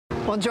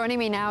Well, joining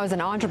me now is an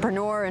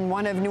entrepreneur in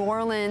one of New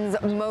Orleans'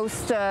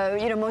 most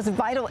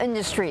vital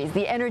industries,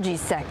 the energy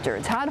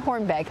sector. Todd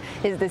Hornbeck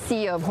is the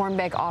CEO of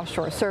Hornbeck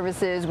Offshore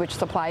Services, which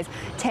supplies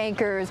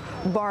tankers,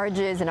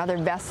 barges, and other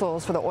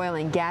vessels for the oil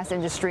and gas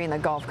industry in the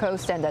Gulf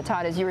Coast. And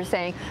Todd, as you were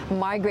saying,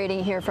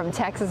 migrating here from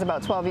Texas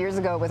about 12 years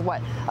ago with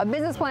what? A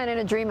business plan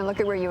and a dream, and look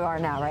at where you are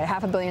now, right?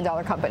 $500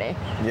 million company.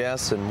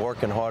 Yes, and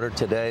working harder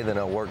today than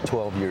I worked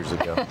 12 years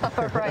ago.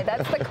 Right,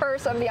 that's the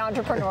curse of the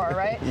entrepreneur,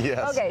 right?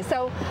 Yes. Okay,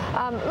 so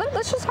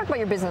let's just talk about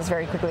your business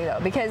very quickly,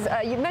 though, because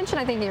you mentioned,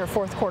 I think, in your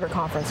fourth quarter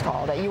conference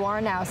call that you are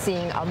now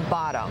seeing a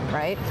bottom,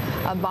 right?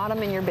 A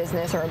bottom in your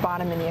business or a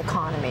bottom in the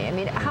economy. I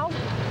mean, how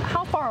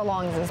far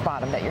along is this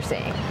bottom that you're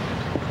seeing?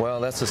 Well,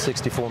 that's a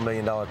 $64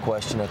 million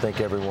question I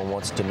think everyone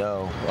wants to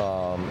know,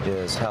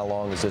 is how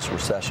long is this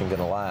recession going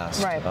to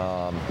last?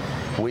 Right.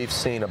 We've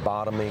seen a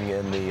bottoming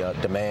in the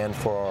demand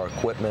for our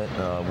equipment.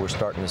 We're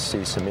starting to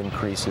see some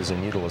increases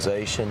in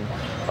utilization.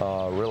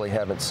 Really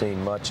haven't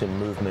seen much in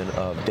movement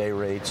of day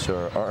rates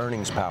or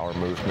earnings power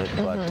movement,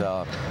 but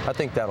I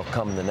think that'll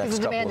come in the next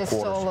couple of quarters. The demand is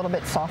still a little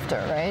bit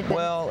softer, right?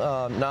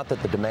 Well, not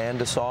that the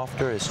demand is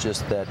softer, it's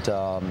just that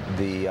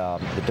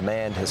the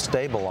demand has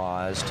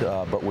stabilized,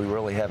 but we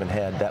really haven't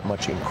had that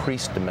much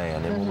increased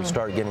demand. And when we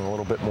start getting a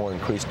little bit more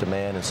increased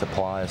demand and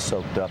supply is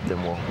soaked up,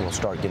 then we'll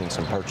start getting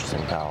some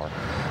purchasing power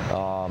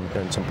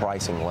and some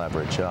pricing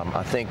leverage.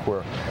 I think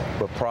we're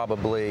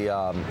probably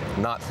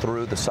not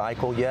through the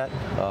cycle yet.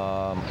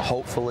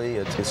 Hopefully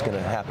it's going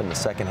to happen the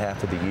second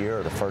half of the year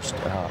or the first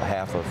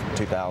half of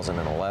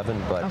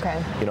 2011. But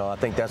you know, I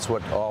think that's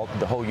what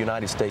the whole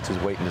United States is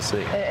waiting to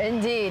see.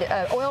 Indeed.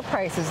 Oil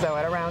prices, though,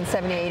 at around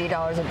 $70,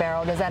 $80 a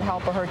barrel, does that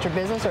help or hurt your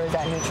business, or is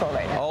that neutral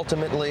right now?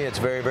 Ultimately, it's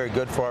very, very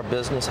good for our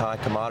business. High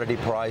commodity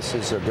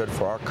prices are good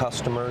for our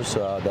customers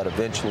that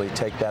eventually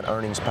take that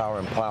earnings power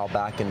and plow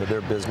back into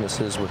their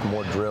businesses with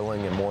more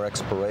drilling and more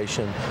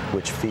exploration,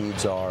 which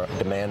feeds our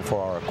demand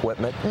for our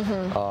equipment.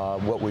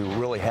 What we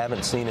really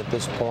haven't seen at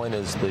this point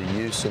is the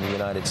use in the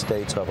United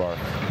States of our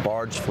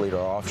barge fleet, our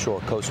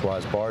offshore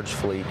coastwise barge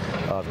fleet,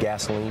 of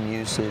gasoline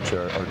usage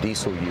or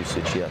diesel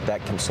usage yet.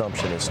 That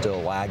consumption is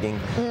still lagging,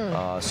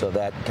 so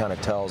that kind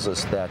of tells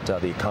us that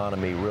the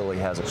economy really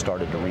hasn't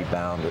started to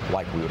rebound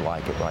like we would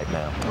like it right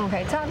now.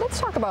 Okay, Todd, let's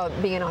talk about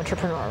being an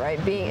entrepreneur,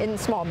 right? Being in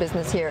small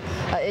business here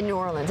in New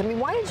Orleans. I mean,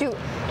 why did you,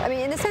 I mean,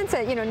 in the sense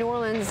that, you know, New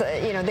Orleans,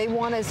 they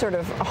want to sort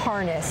of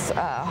harness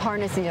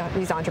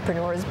these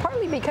entrepreneurs,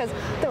 partly because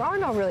there are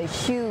no really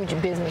huge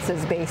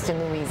businesses based in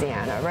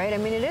Louisiana, right? I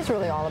mean, it is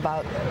really all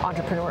about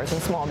entrepreneurs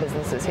and small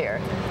businesses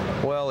here.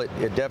 Well,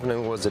 it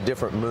definitely was a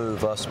different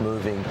move, us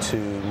moving to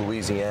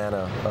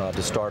Louisiana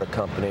to start a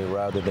company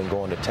rather than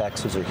going to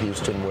Texas or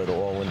Houston, where the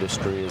oil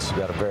industry has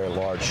got a very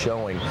large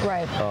showing.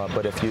 Right.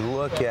 But if you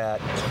look at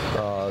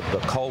the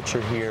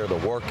culture here, the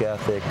work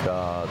ethic,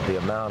 the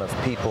amount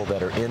of people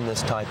that are in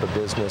this type of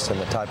business and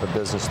the type of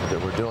business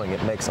that we're doing,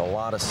 it makes a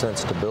lot of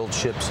sense to build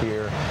ships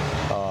here,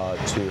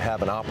 to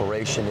have an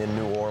operation in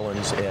New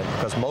Orleans, and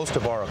because most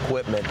of our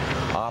equipment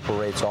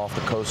operates off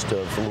the coast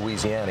of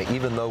Louisiana,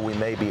 even though we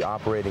may be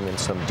operating in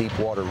some deep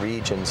water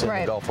regions in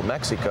the Gulf of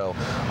Mexico,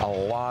 a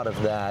lot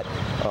of that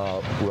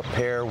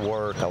repair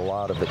work, a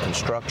lot of the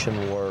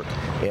construction work,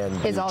 and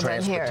the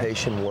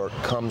transportation work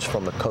comes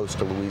from the coast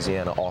of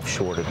Louisiana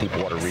offshore to deep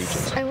water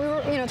regions. And we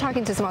were,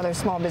 talking to some other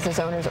small business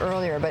owners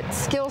earlier, but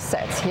skill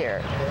sets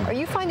here. Are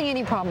you finding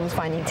any problems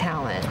finding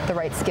talent, the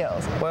right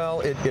skills?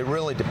 Well, it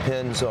really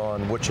depends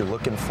on what you're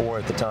looking for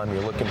at the time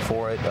you're looking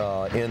for it.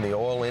 In the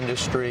oil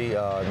industry,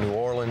 New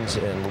Orleans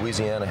and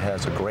Louisiana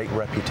has a great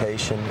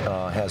reputation,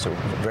 has a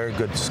very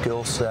good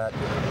skill set,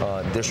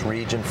 this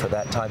region for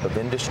that type of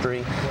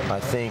industry. I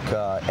think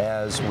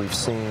as we've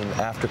seen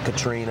after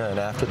Katrina and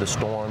after the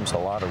storms, a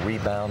lot of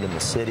rebound in the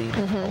city,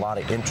 a lot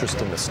of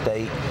interest in the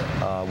state.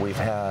 We've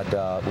had,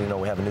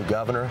 we have a new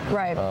governor,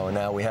 and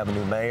now we have a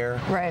new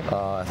mayor.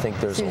 I think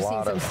there's a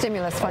lot of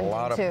stimulus funding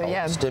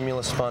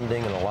stimulus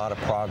funding and a lot of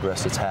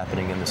progress that's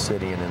happening in the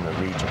city and in the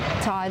region.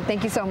 Todd,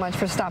 thank you so much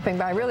for stopping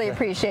by. Really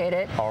appreciate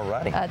it. All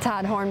righty.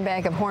 Todd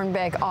Hornbeck of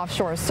Hornbeck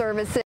Offshore Services.